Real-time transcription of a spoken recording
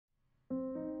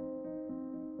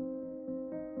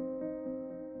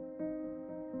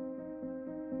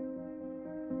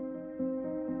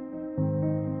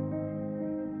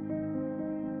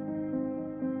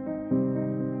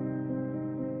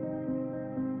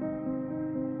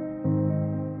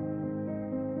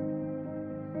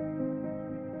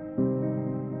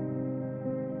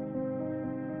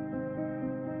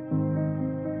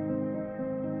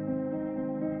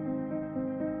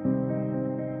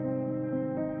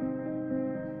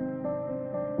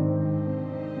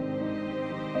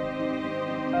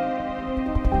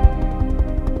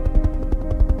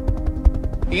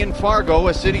In Fargo,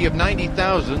 a city of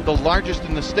 90,000, the largest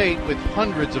in the state, with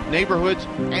hundreds of neighborhoods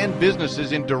and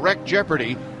businesses in direct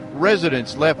jeopardy,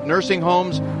 residents left nursing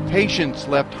homes, patients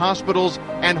left hospitals,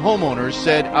 and homeowners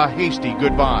said a hasty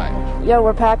goodbye. Yeah,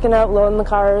 we're packing up, loading the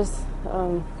cars,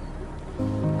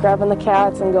 grabbing the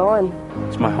cats and going.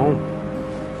 It's my home.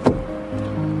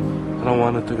 I don't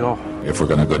want it to go. If we're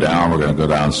going to go down, we're going to go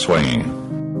down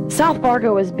swinging. South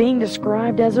Fargo is being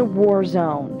described as a war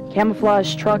zone.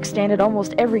 Camouflage trucks stand at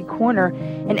almost every corner,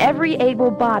 and every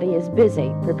able body is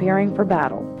busy preparing for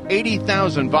battle.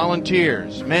 80,000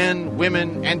 volunteers, men,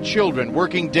 women, and children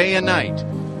working day and night,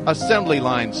 assembly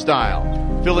line style,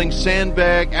 filling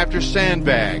sandbag after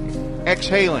sandbag,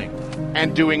 exhaling,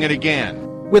 and doing it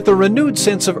again. With a renewed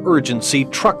sense of urgency,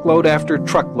 truckload after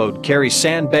truckload carries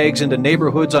sandbags into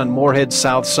neighborhoods on Moorhead's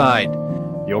south side.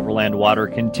 The overland water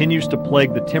continues to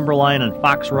plague the Timberline and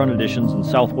Fox Run additions in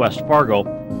southwest Fargo,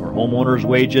 where homeowners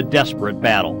wage a desperate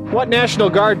battle. What National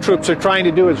Guard troops are trying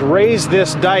to do is raise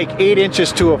this dike 8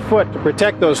 inches to a foot to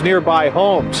protect those nearby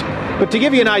homes. But to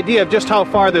give you an idea of just how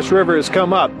far this river has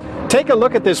come up, take a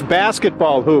look at this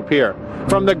basketball hoop here.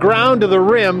 From the ground to the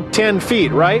rim, 10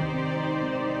 feet, right?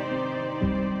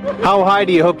 How high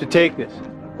do you hope to take this?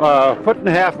 A foot and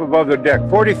a half above the deck,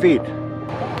 40 feet.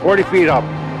 40 feet up.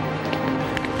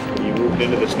 You moved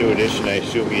into this new addition, I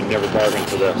assume you never bargained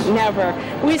for this? Never.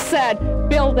 We said,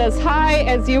 build as high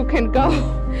as you can go.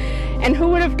 And who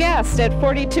would have guessed at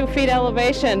 42 feet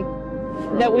elevation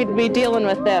that we'd be dealing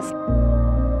with this?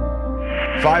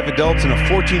 5 adults and a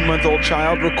 14-month-old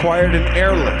child required an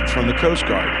airlift from the Coast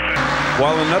Guard,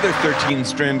 while another 13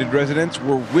 stranded residents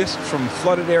were whisked from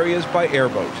flooded areas by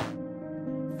airboat.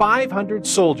 500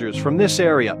 soldiers from this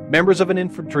area, members of an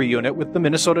infantry unit with the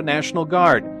Minnesota National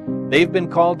Guard. They've been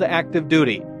called to active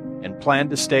duty and plan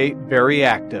to stay very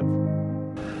active.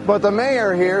 But the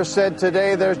mayor here said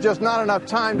today there's just not enough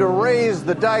time to raise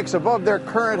the dikes above their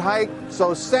current height,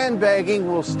 so sandbagging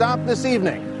will stop this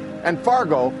evening, and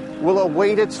Fargo will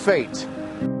await its fate.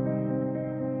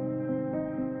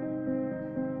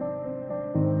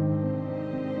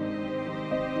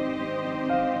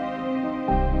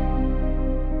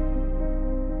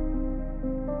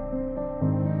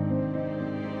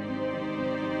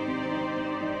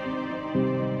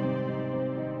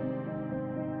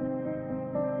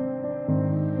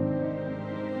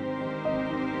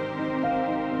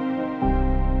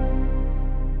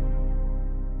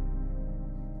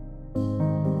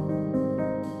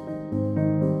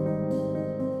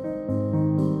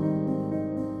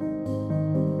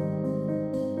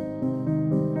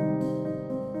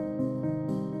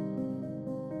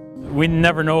 We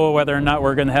never know whether or not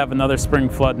we're going to have another spring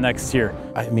flood next year.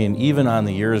 I mean, even on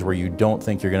the years where you don't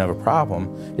think you're going to have a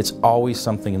problem, it's always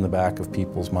something in the back of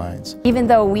people's minds. Even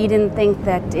though we didn't think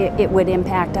that it would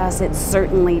impact us, it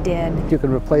certainly did. You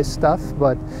can replace stuff,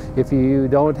 but if you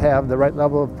don't have the right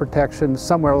level of protection,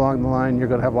 somewhere along the line you're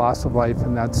going to have loss of life,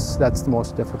 and that's the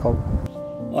most difficult.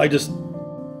 I just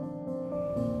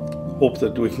hope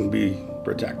that we can be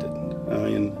protected. I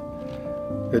mean,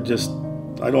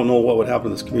 I don't know what would happen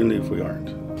in this community if we aren't.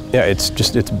 Yeah,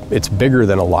 it's bigger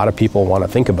than a lot of people want to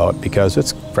think about, because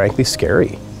it's frankly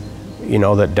scary, you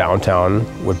know, that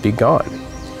downtown would be gone.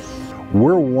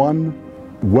 We're one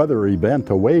weather event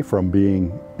away from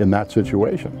being in that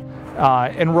situation.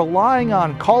 And relying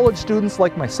on college students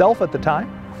like myself at the time,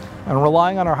 and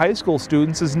relying on our high school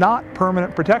students, is not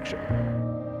permanent protection.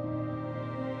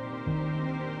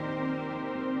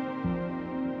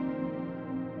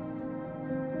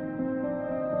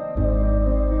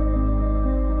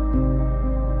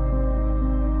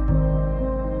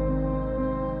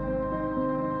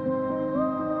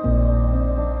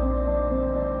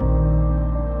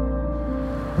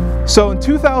 So in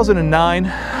 2009,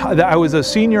 I was a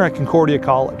senior at Concordia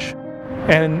College.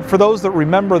 And for those that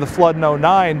remember the flood in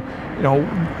 09, you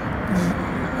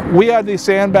know, we had these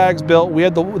sandbags built, we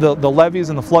had the levees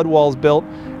and the flood walls built,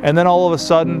 and then all of a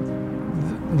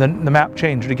sudden, the map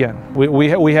changed again.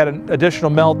 We had an additional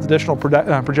melt, additional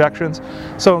projections.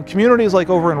 So in communities like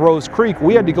over in Rose Creek,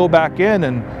 we had to go back in,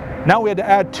 and now we had to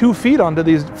add 2 feet onto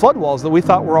these flood walls that we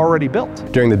thought were already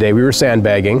built. During the day we were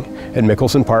sandbagging at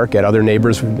Mickelson Park, at other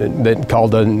neighbors that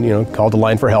called the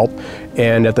line for help.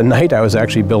 And at the night I was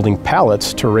actually building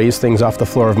pallets to raise things off the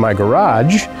floor of my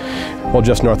garage. Well,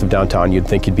 just north of downtown, you'd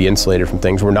think you'd be insulated from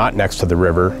things. We're not next to the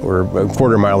river. We're a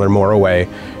quarter mile or more away.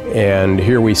 And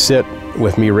here we sit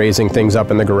with me raising things up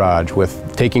in the garage,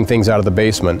 with taking things out of the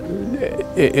basement.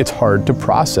 It's hard to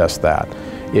process that.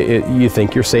 You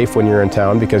think you're safe when you're in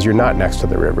town because you're not next to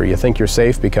the river. You think you're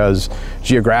safe because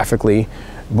geographically,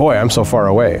 boy, I'm so far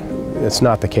away. It's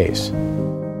not the case.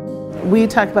 We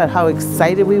talked about how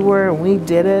excited we were and we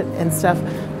did it and stuff.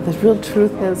 The real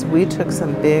truth is we took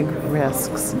some big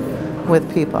risks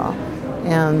with people.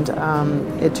 And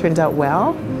it turned out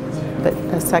well, but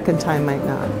a second time might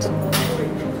not.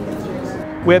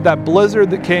 We had that blizzard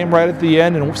that came right at the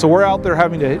end, and so we're out there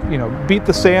having to, beat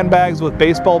the sandbags with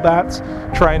baseball bats,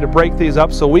 trying to break these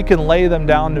up so we can lay them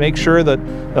down to make sure that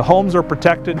the homes are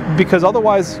protected, because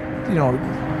otherwise,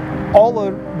 all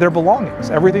of their belongings,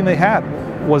 everything they had,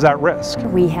 was at risk.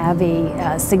 We have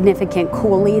a significant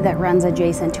coulee that runs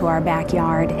adjacent to our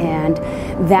backyard, and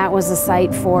that was a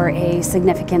site for a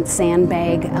significant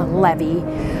sandbag levee.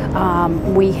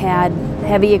 We had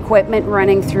heavy equipment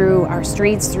running through our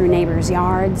streets, through neighbors'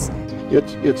 yards.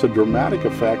 It's a dramatic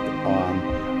effect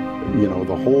on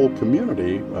the whole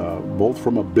community, both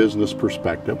from a business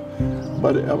perspective,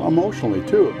 but emotionally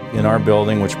too. In our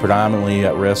building, which predominantly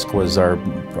at risk was our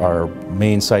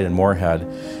main site in Moorhead,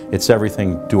 it's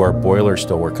everything. Do our boilers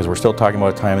still work? Because we're still talking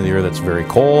about a time of the year that's very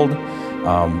cold.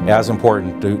 As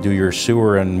important, do your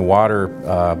sewer and water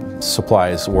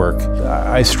supplies work?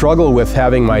 I struggle with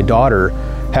having my daughter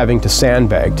having to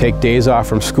sandbag, take days off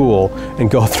from school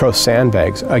and go throw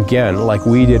sandbags again, like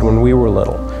we did when we were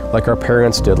little, like our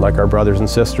parents did, like our brothers and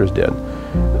sisters did.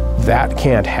 That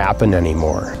can't happen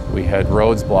anymore. We had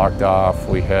roads blocked off,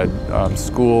 we had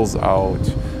schools out,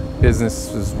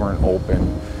 businesses weren't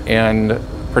open, and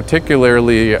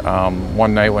particularly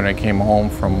one night when I came home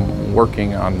from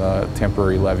working on the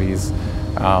temporary levees,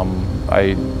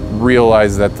 I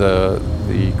realized that the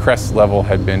crest level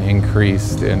had been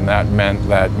increased, and that meant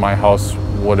that my house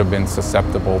would have been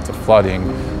susceptible to flooding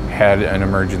had an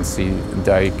emergency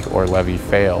dike or levee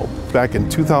failed. Back in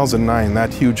 2009,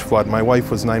 that huge flood, my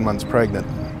wife was 9 months pregnant,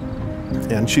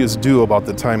 and she was due about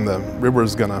the time the river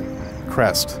was gonna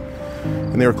crest.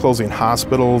 And they were closing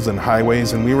hospitals and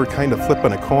highways, and we were kind of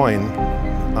flipping a coin,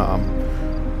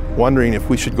 wondering if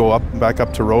we should go back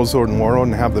up to Rose Road and Moore Road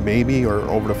and have the baby, or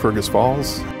over to Fergus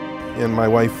Falls. And my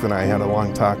wife and I had a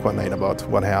long talk one night about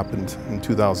what happened in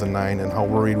 2009 and how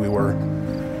worried we were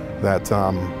that,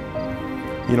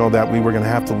 that we were going to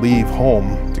have to leave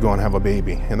home to go and have a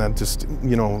baby. And that just,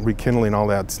 rekindling all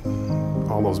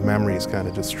those memories kind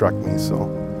of just struck me. So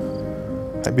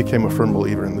I became a firm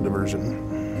believer in the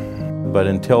diversion. But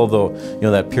until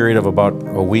that period of about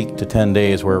a week to 10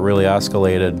 days where it really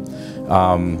escalated,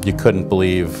 you couldn't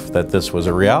believe that this was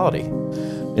a reality.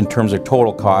 In terms of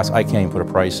total cost, I can't even put a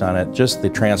price on it. Just the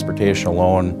transportation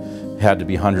alone had to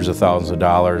be hundreds of thousands of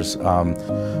dollars.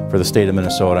 For the state of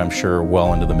Minnesota, I'm sure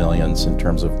well into the millions in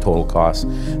terms of total cost.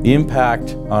 The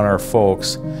impact on our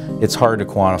folks, it's hard to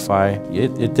quantify.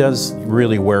 It does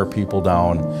really wear people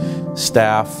down.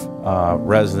 Staff,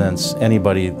 residents,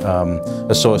 anybody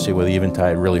associated with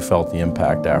Eventide really felt the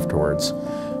impact afterwards.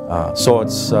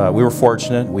 So we were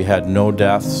fortunate. We had no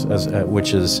deaths,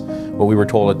 which is what we were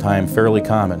told at the time fairly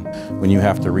common when you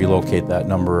have to relocate that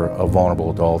number of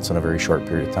vulnerable adults in a very short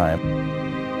period of time.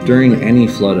 During any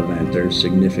flood event, there's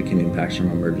significant impacts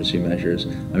from emergency measures.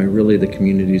 I mean, really, the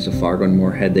communities of Fargo and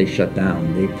Moorhead, they shut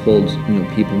down. They pulled,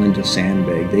 people into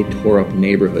sandbag. They tore up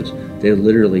neighborhoods. They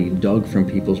literally dug from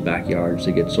people's backyards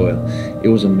to get soil. It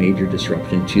was a major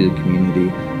disruption to the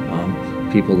community.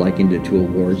 People likened it to a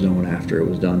war zone after it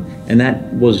was done. And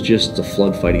that was just the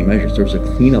flood fighting measures. There was a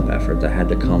cleanup effort that had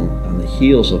to come on the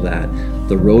heels of that.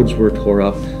 The roads were tore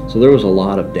up. So there was a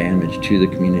lot of damage to the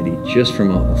community just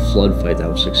from a flood fight that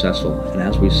was successful. And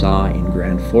as we saw in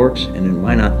Grand Forks and in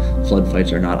Minot, flood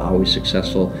fights are not always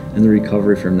successful, and the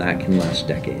recovery from that can last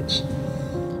decades.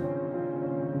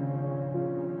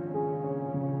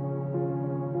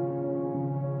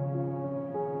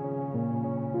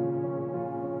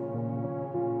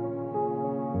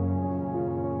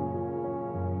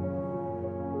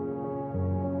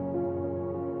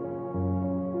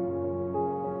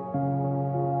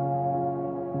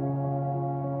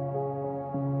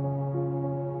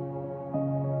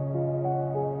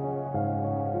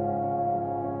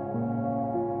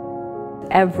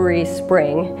 Every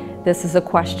spring, this is a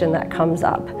question that comes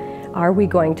up. Are we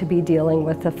going to be dealing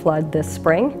with the flood this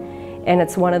spring? And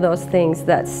it's one of those things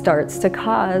that starts to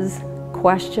cause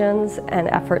questions and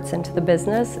efforts into the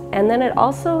business, and then it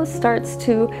also starts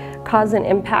to cause an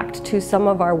impact to some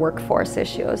of our workforce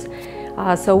issues.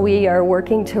 So we are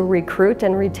working to recruit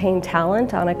and retain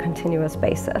talent on a continuous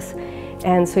basis.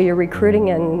 And so you're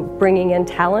recruiting and bringing in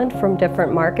talent from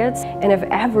different markets. And if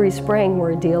every spring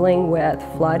we're dealing with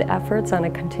flood efforts on a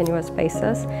continuous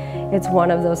basis, it's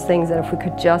one of those things that if we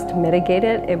could just mitigate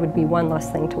it, it would be one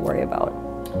less thing to worry about.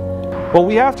 What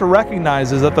we have to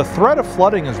recognize is that the threat of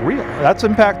flooding is real. That's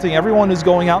impacting everyone who's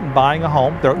going out and buying a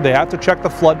home. They have to check the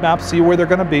flood map, see where they're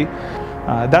going to be.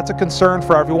 That's a concern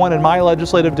for everyone in my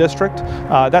legislative district.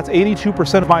 That's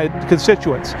 82% of my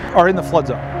constituents are in the flood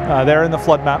zone. They're in the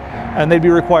flood map, and they'd be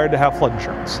required to have flood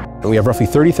insurance. We have roughly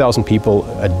 30,000 people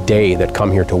a day that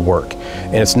come here to work.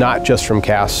 And it's not just from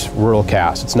rural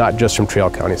Cass, it's not just from Trail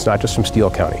County, it's not just from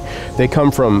Steele County. They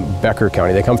come from Becker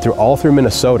County, they come all through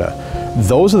Minnesota.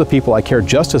 Those are the people I care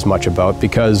just as much about,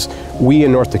 because we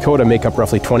in North Dakota make up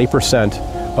roughly 20%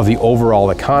 of the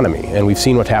overall economy. And we've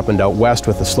seen what happened out west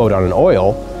with the slowdown in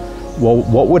oil. Well,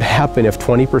 what would happen if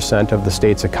 20% of the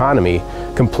state's economy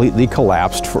completely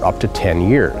collapsed for up to 10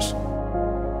 years?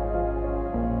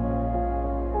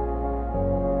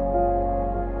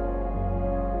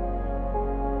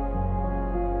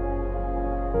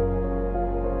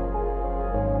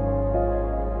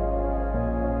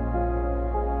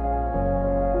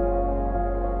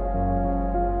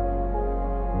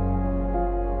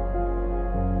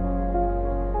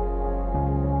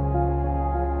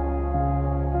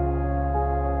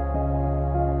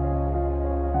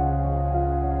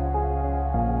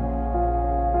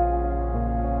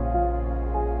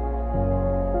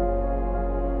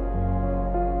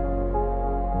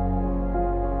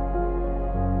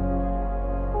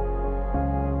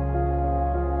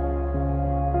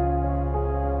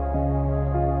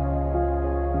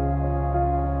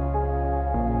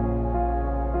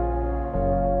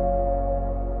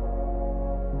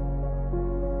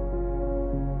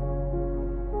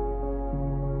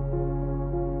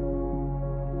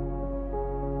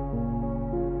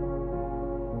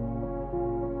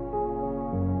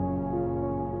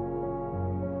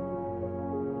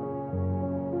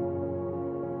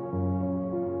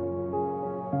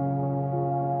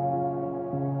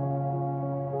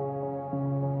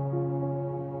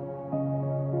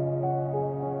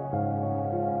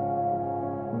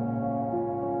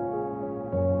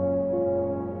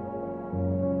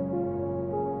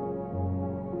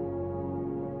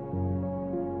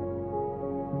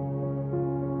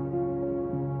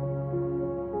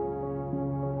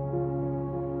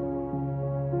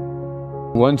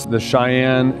 Once the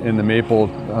Cheyenne and the Maple,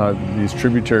 these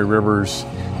tributary rivers,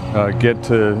 get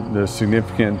to the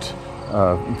significant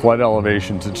flood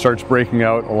elevations, it starts breaking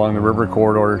out along the river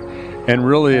corridor, and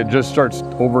really it just starts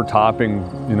overtopping,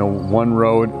 one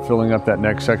road, filling up that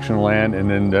next section of land, and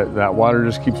then that water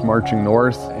just keeps marching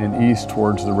north and east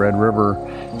towards the Red River.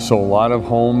 So a lot of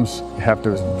homes have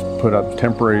to put up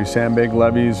temporary sandbag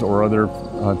levees or other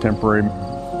temporary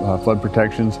flood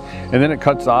protections, and then it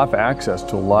cuts off access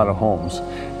to a lot of homes.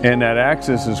 And that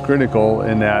access is critical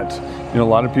in that a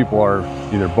lot of people are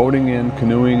either boating in,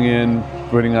 canoeing in,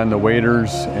 putting on the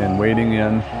waders and wading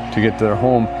in to get to their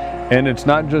home. And it's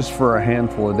not just for a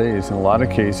handful of days. In a lot of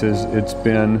cases, it's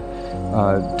been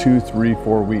 2, 3,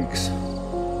 4 weeks.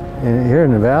 And here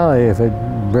in the valley, if it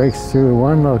breaks through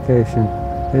one location,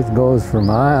 it goes for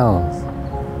miles.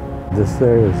 This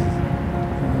there is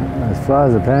as flat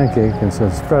as a pancake, and so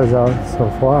it spreads out so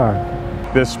far.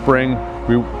 This spring,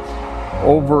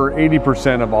 over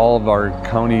 80% of all of our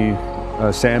county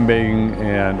sandbagging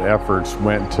and efforts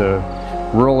went to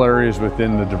rural areas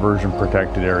within the diversion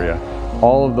protected area.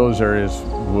 All of those areas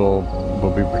will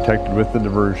be protected with the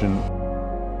diversion.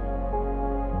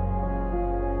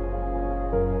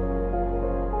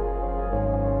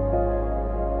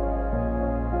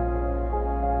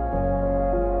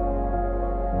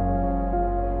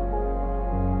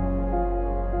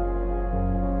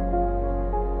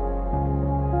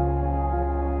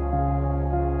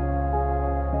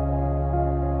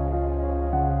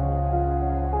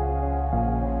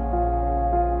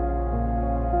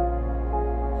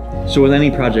 So with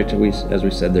any project, as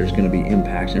we said, there's going to be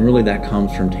impacts, and really that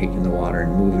comes from taking the water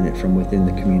and moving it from within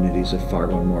the communities of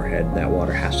Fargo and Moorhead. That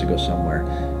water has to go somewhere.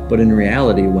 But in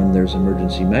reality, when there's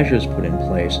emergency measures put in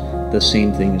place, the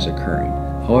same thing is occurring.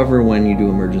 However, when you do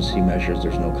emergency measures,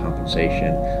 there's no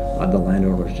compensation. The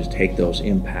landowners just take those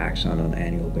impacts on an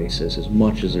annual basis as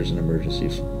much as there's an emergency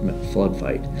flood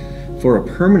fight. For a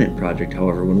permanent project,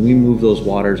 however, when we move those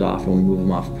waters off and we move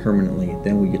them off permanently,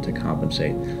 then we get to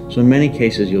compensate. So in many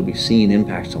cases, you'll be seeing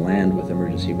impacts to land with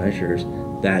emergency measures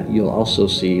that you'll also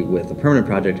see with a permanent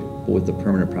project, but with the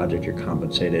permanent project, you're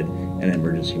compensated, and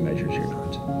emergency measures, you're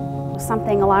not.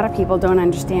 Something a lot of people don't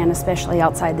understand, especially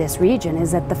outside this region,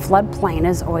 is that the floodplain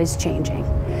is always changing.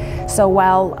 So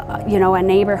while a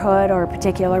neighborhood or a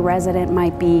particular resident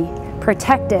might be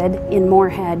protected in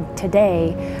Moorhead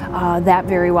today, that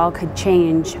very well could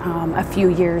change a few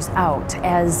years out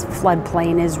as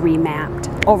floodplain is remapped.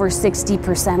 Over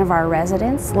 60% of our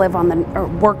residents live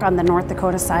on work on the North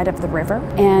Dakota side of the river.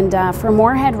 And for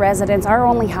Moorhead residents, our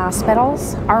only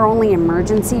hospitals, our only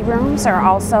emergency rooms are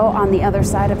also on the other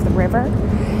side of the river.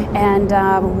 And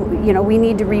you know, we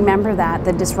need to remember that,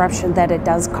 the disruption that it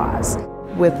does cause.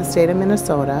 With the state of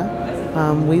Minnesota,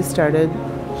 we started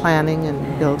planning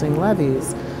and building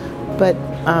levees, but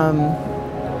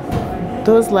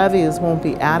those levees won't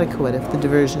be adequate if the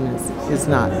diversion is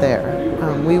not there.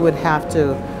 We would have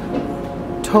to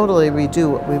totally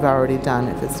redo what we've already done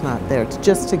if it's not there,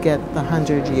 just to get the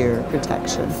 100-year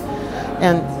protection.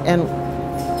 And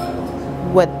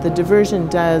what the diversion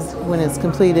does when it's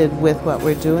completed with what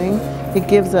we're doing, it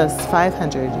gives us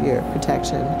 500-year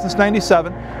protection. Since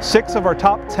 '97, 6 of our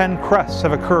top 10 crests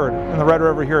have occurred in the Red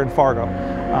River here in Fargo.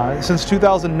 Since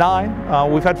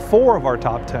 2009, we've had 4 of our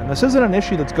top 10. This isn't an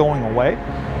issue that's going away.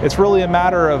 It's really a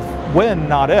matter of when,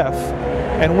 not if.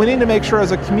 And we need to make sure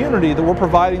as a community that we're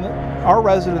providing our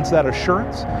residents that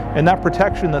assurance and that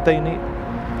protection that they need.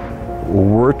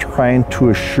 We're trying to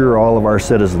assure all of our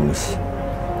citizens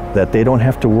that they don't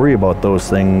have to worry about those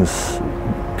things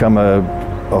come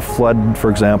a flood, for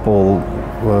example,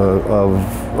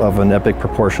 of an epic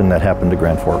proportion that happened to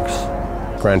Grand Forks.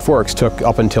 Grand Forks took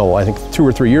up until, I think, 2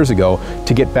 or 3 years ago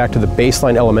to get back to the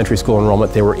baseline elementary school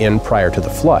enrollment they were in prior to the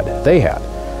flood they had.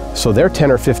 So they're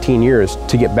 10 or 15 years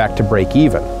to get back to break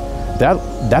even.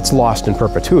 That's lost in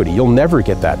perpetuity. You'll never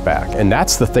get that back. And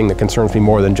that's the thing that concerns me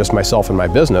more than just myself and my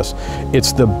business.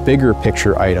 It's the bigger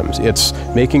picture items. It's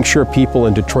making sure people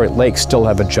in Detroit Lake still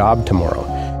have a job tomorrow.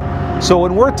 So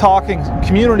when we're talking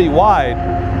community-wide,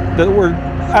 that we're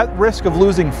at risk of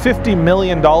losing $50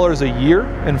 million a year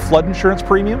in flood insurance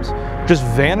premiums, just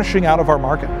vanishing out of our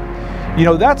market. You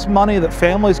know, that's money that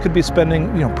families could be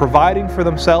spending, you know, providing for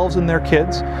themselves and their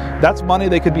kids. That's money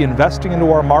they could be investing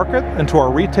into our market, into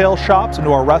our retail shops,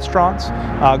 into our restaurants,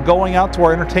 going out to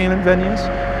our entertainment venues.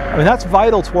 I mean, that's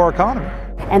vital to our economy.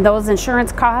 And those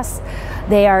insurance costs,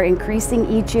 they are increasing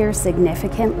each year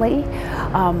significantly.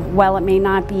 While it may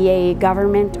not be a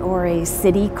government or a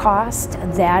city cost,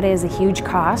 that is a huge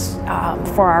cost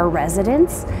for our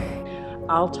residents.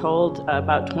 All told,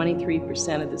 about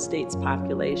 23% of the state's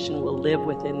population will live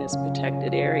within this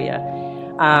protected area.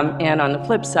 And on the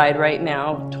flip side, right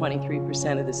now,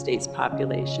 23% of the state's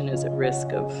population is at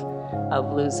risk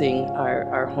of losing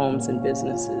our homes and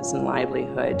businesses and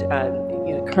livelihood.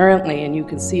 You know, currently, and you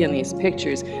can see in these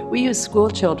pictures, we use school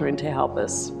children to help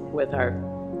us with our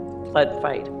flood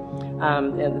fight.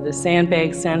 The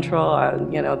Sandbag Central,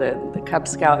 you know, the Cub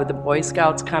Scout, the Boy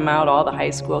Scouts come out, all the high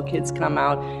school kids come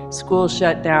out, school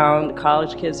shut down, the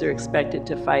college kids are expected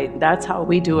to fight. That's how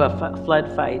we do a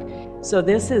flood fight. So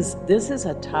this is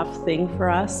a tough thing for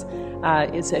us.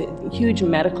 It's a huge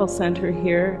medical center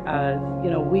here.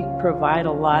 You know, we provide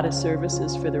a lot of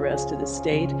services for the rest of the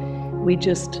state. We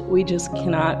just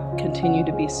cannot continue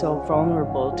to be so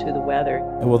vulnerable to the weather.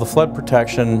 Well, the flood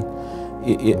protection,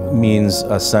 it means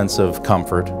a sense of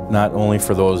comfort, not only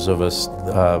for those of us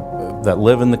that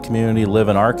live in the community, live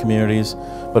in our communities,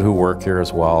 but who work here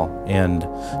as well. And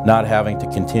not having to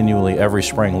continually, every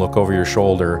spring, look over your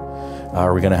shoulder.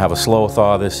 Are we going to have a slow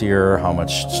thaw this year? How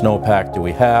much snowpack do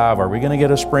we have? Are we going to get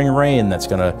a spring rain that's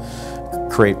going to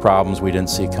create problems we didn't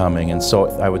see coming? And so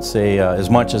I would say, as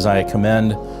much as I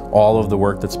commend all of the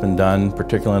work that's been done,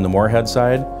 particularly on the Moorhead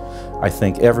side, I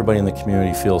think everybody in the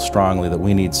community feels strongly that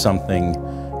we need something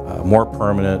more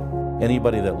permanent.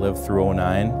 Anybody that lived through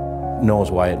 '09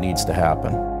 knows why it needs to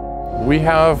happen. We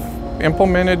have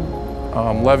implemented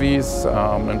levees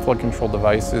and flood control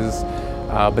devices,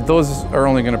 but those are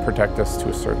only going to protect us to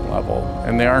a certain level,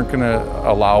 and they aren't going to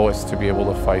allow us to be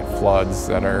able to fight floods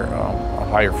that are a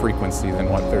higher frequency than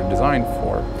what they're designed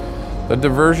for. The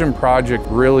Diversion project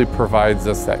really provides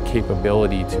us that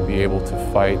capability to be able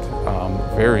to fight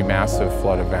very massive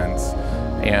flood events,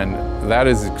 and that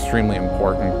is extremely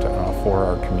important for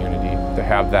our community to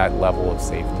have that level of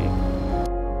safety.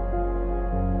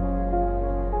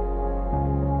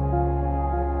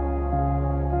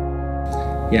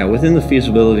 Yeah, within the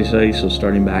feasibility study, so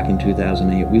starting back in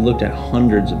 2008, we looked at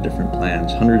hundreds of different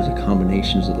plans, hundreds of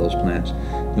combinations of those plans.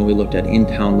 You know, we looked at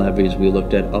in-town levees, we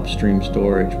looked at upstream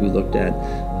storage, we looked at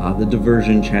the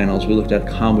diversion channels, we looked at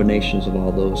combinations of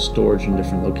all those storage in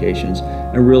different locations.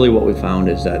 And really what we found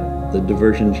is that the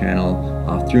diversion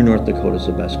channel through North Dakota is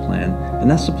the best plan.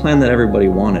 And that's the plan that everybody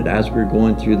wanted. As we were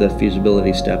going through the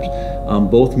feasibility steps,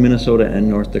 both Minnesota and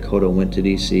North Dakota went to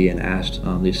DC and asked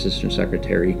the Assistant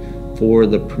Secretary for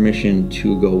the permission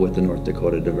to go with the North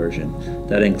Dakota diversion.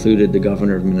 That included the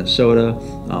governor of Minnesota,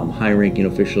 high-ranking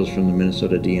officials from the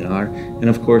Minnesota DNR, and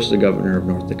of course the governor of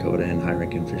North Dakota and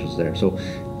high-ranking officials there. So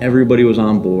everybody was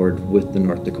on board with the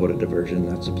North Dakota diversion.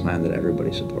 That's a plan that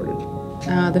everybody supported.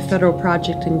 The federal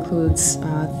project includes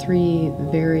 3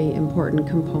 very important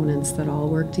components that all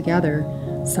work together.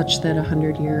 such that a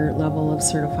 100-year level of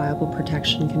certifiable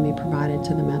protection can be provided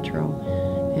to the metro.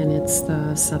 And it's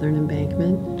the southern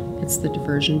embankment, it's the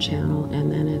diversion channel,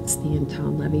 and then it's the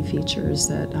in-town levee features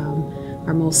that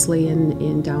are mostly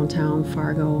in downtown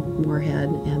Fargo, Moorhead,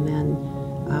 and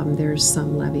then there's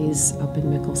some levees up in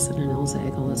Mickelson and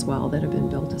Elzagle as well that have been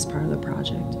built as part of the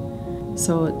project.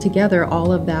 So together,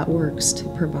 all of that works to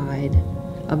provide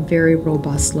a very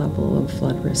robust level of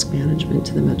flood risk management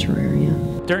to the metro area.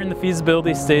 During the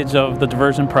feasibility stage of the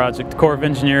diversion project, the Corps of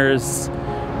Engineers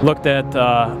looked at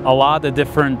a lot of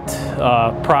different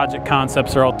project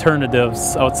concepts or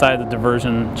alternatives outside the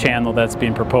diversion channel that's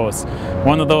being proposed.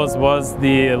 One of those was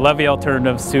the levee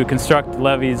alternatives to construct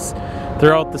levees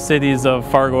throughout the cities of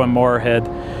Fargo and Moorhead.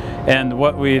 And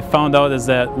what we found out is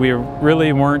that we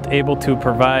really weren't able to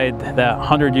provide that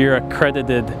 100-year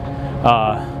accredited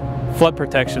flood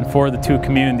protection for the two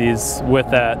communities with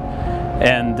that.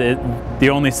 And the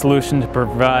only solution to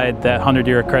provide that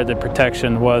 100-year accredited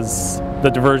protection was the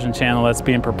diversion channel that's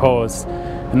being proposed.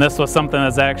 And this was something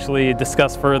that's actually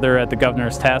discussed further at the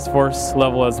governor's task force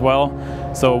level as well.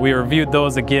 So we reviewed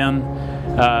those again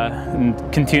and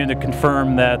continued to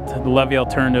confirm that the levee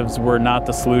alternatives were not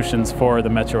the solutions for the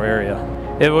metro area.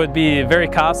 It would be very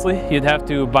costly. You'd have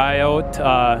to buy out,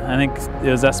 I think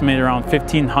it was estimated around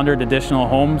 1,500 additional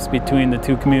homes between the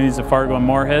two communities of Fargo and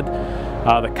Moorhead.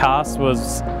 The cost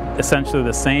was essentially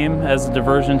the same as the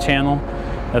diversion channel.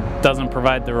 It doesn't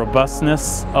provide the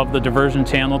robustness of the diversion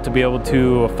channel to be able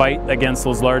to fight against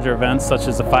those larger events such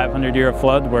as a 500-year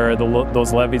flood where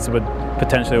those levees would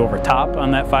potentially overtop on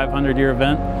that 500-year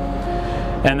event.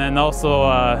 And then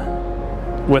also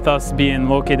with us being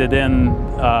located in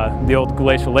the old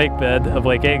glacial lake bed of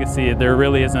Lake Agassiz, there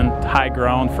really isn't high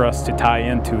ground for us to tie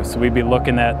into. So we'd be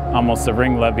looking at almost a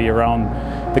ring levee around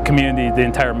the community, the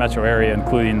entire metro area,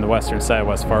 including the western side of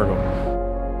West Fargo.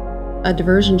 A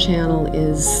diversion channel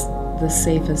is the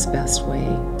safest, best way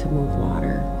to move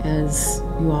water. As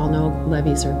you all know,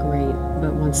 levees are great,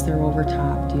 but once they're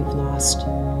overtopped, you've lost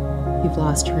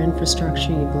your infrastructure,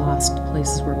 you've lost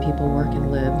places where people work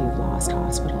and live, you've lost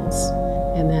hospitals.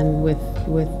 And then with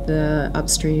the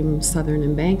upstream southern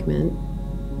embankment,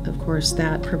 of course,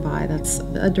 that's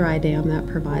a dry dam that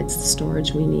provides the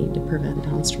storage we need to prevent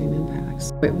downstream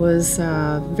impacts. It was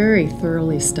very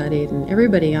thoroughly studied, and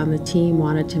everybody on the team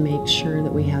wanted to make sure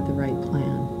that we had the right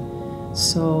plan.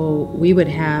 So we would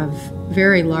have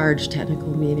very large technical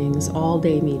meetings,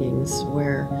 all-day meetings,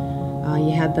 where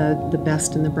you had the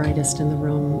best and the brightest in the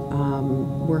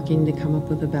room working to come up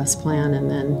with the best plan, and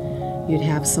then you'd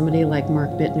have somebody like Mark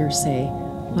Bittner say,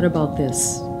 "What about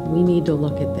this? We need to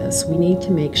look at this. We need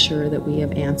to make sure that we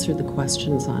have answered the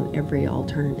questions on every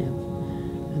alternative."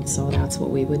 And so that's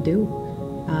what we would do.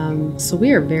 So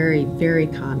we are very, very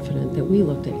confident that we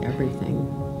looked at everything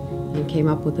and came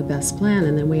up with the best plan,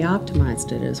 and then we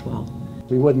optimized it as well.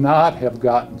 We would not have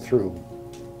gotten through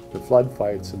the flood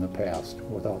fights in the past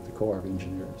without the Corps of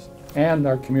Engineers and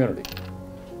our community.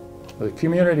 The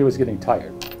community was getting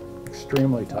tired,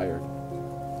 extremely tired.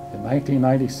 In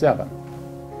 1997,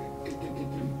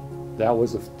 that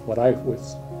was what I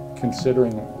was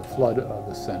considering the flood of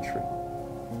the century.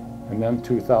 And then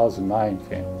 2009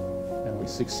 came, and we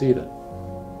succeeded.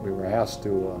 We were asked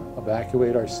to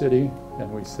evacuate our city,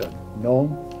 and we said no,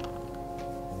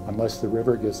 unless the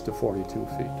river gets to 42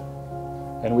 feet.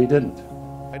 And we didn't.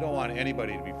 I don't want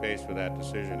anybody to be faced with that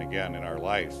decision again in our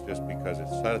lives, just because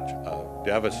it's such a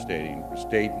devastating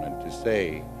statement to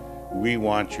say, we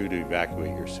want you to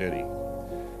evacuate your city.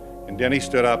 And Denny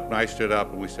stood up and I stood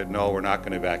up and we said, no, we're not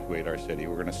going to evacuate our city.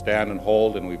 We're going to stand and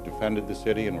hold, and we've defended the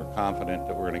city, and we're confident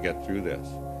that we're going to get through this.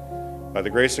 By the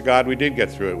grace of God, we did get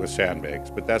through it with sandbags,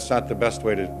 but that's not the best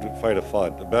way to fight a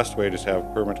flood. The best way is to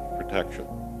have permanent protection.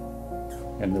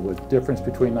 And the difference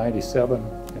between 97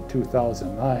 and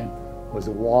 2009 was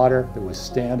the water that was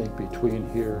standing between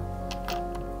here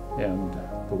and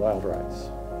the wild rice.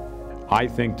 I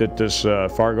think that this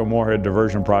Fargo Moorhead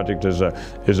diversion project is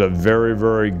a very,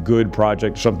 very good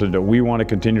project, something that we want to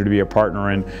continue to be a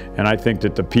partner in, and I think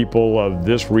that the people of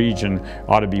this region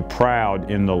ought to be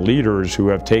proud in the leaders who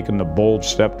have taken the bold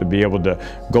step to be able to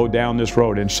go down this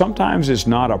road. And sometimes it's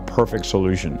not a perfect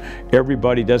solution.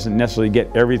 Everybody doesn't necessarily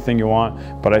get everything you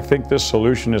want, but I think this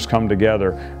solution has come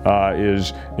together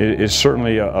is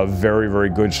certainly a very, very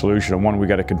good solution, and one we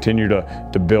got to continue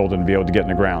to build and be able to get in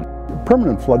the ground.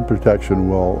 Permanent flood protection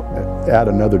will add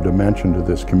another dimension to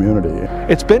this community.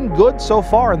 It's been good so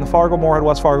far in the Fargo, Moorhead,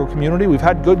 West Fargo community. We've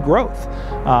had good growth.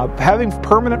 Having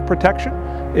permanent protection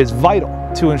is vital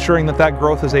to ensuring that that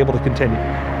growth is able to continue.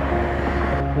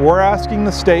 we're asking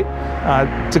the state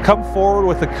to come forward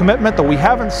with a commitment that we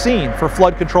haven't seen for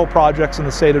flood control projects in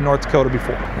the state of North Dakota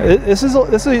before. This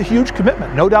is a huge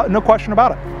commitment, no doubt, no question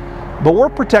about it. But we're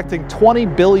protecting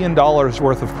 $20 billion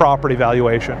worth of property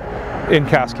valuation in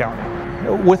Cass County.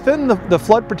 Within the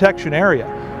flood protection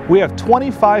area, we have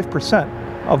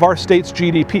 25% of our state's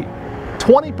GDP.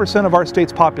 20% of our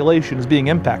state's population is being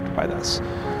impacted by this.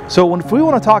 So if we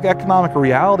want to talk economic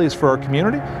realities for our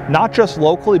community, not just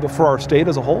locally, but for our state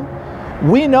as a whole,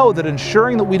 we know that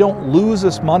ensuring that we don't lose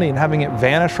this money and having it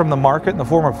vanish from the market in the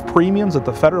form of premiums that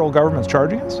the federal government is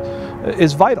charging us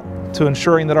is vital to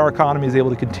ensuring that our economy is able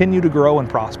to continue to grow and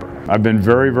prosper. I've been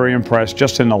very, very impressed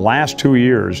just in the last 2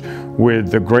 years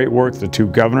with the great work the two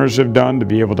governors have done to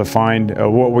be able to find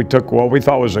what we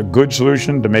thought was a good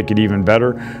solution to make it even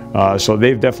better. So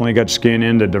they've definitely got skin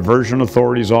in, the diversion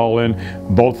authorities all in,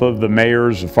 both of the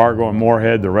mayors of Fargo and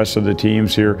Moorhead, the rest of the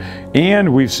teams here.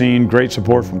 And we've seen great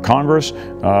support from Congress.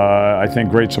 I think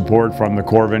great support from the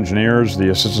Corps of Engineers, the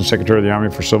Assistant Secretary of the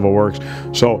Army for Civil Works.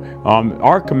 So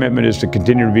our commitment is to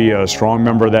continue to be a strong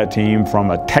member of that team from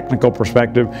a technical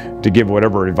perspective, to give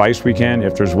whatever advice we can.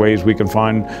 If there's ways we can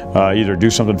find either do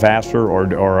something faster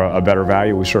or a better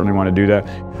value, we certainly want to do that.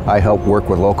 I help work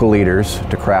with local leaders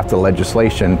to craft the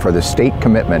legislation for the state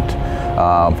commitment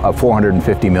of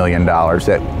 $450 million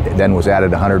that then was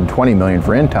added $120 million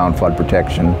for in-town flood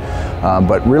protection.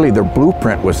 But really the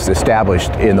blueprint was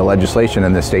established in the legislation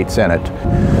in the state Senate.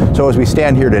 So as we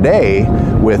stand here today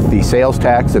with the sales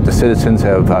tax that the citizens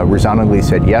have resoundingly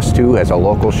said yes to as a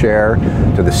local share,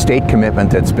 to the state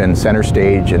commitment that's been center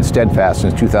stage and steadfast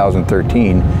since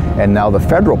 2013, and now the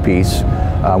federal piece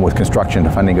with construction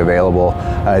funding available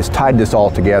has tied this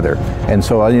all together. And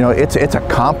so it's a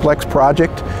complex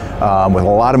project with a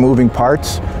lot of moving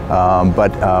parts,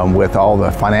 but with all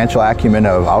the financial acumen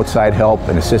of outside help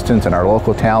and assistance and our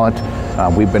local talent,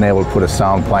 we've been able to put a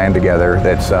sound plan together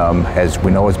that's, as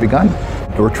we know, has begun.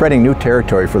 We're treading new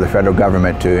territory for the federal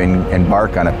government to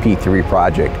embark on a P3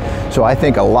 project. So I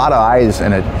think a lot of eyes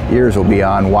and ears will be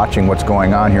on watching what's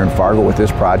going on here in Fargo with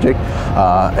this project.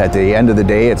 At the end of the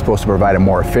day, it's supposed to provide a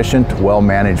more efficient,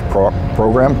 well-managed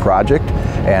project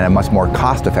and a much more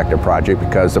cost-effective project,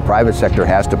 because the private sector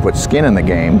has to put skin in the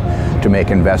game to make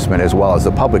investment as well as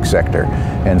the public sector.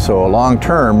 And so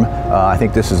long-term, I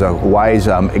think this is a wise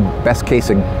best-case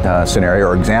scenario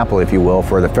or example, if you will,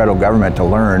 for the federal government to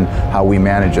learn how we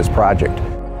manage this project.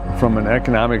 From an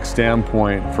economic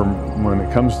standpoint, when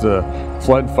it comes to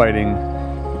flood fighting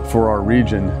for our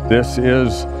region, this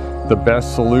is the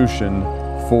best solution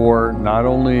for not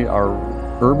only our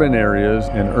urban areas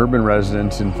and urban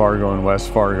residents in Fargo and West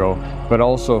Fargo, but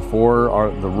also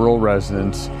for the rural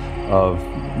residents of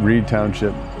Reed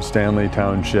Township, Stanley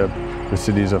Township, the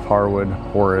cities of Harwood,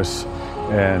 Horace,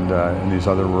 and these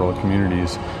other rural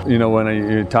communities. You know, when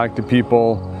you talk to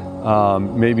people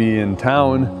maybe in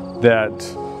town that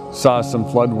saw some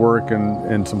flood work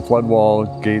and some flood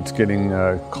wall gates getting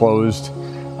closed,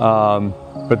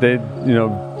 but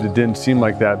it didn't seem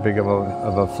like that big of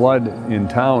a flood in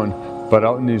town. But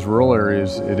out in these rural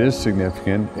areas, it is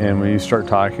significant. And when you start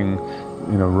talking,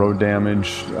 road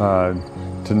damage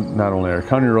to not only our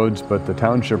county roads, but the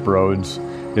township roads,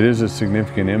 it is a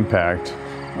significant impact.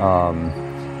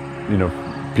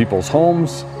 People's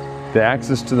homes, the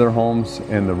access to their homes,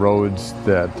 and the roads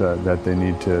that they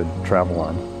need to travel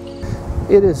on.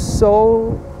 It is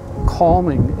so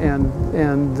calming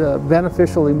and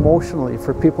beneficial emotionally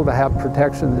for people to have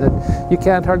protection that you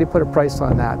can't hardly put a price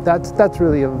on that. That's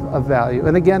really of value.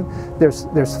 And again, there's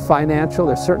financial,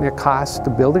 there's certainly a cost to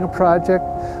building a project,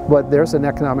 but there's an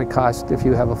economic cost if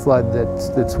you have a flood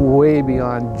that's way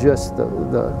beyond just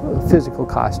the physical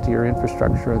cost to your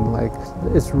infrastructure and the like.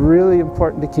 It's really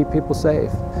important to keep people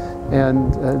safe.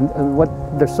 And I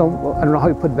don't know how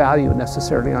you put value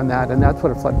necessarily on that, and that's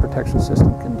what a flood protection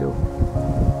system can do.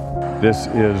 This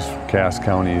is Cass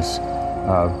County's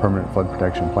permanent flood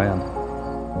protection plan.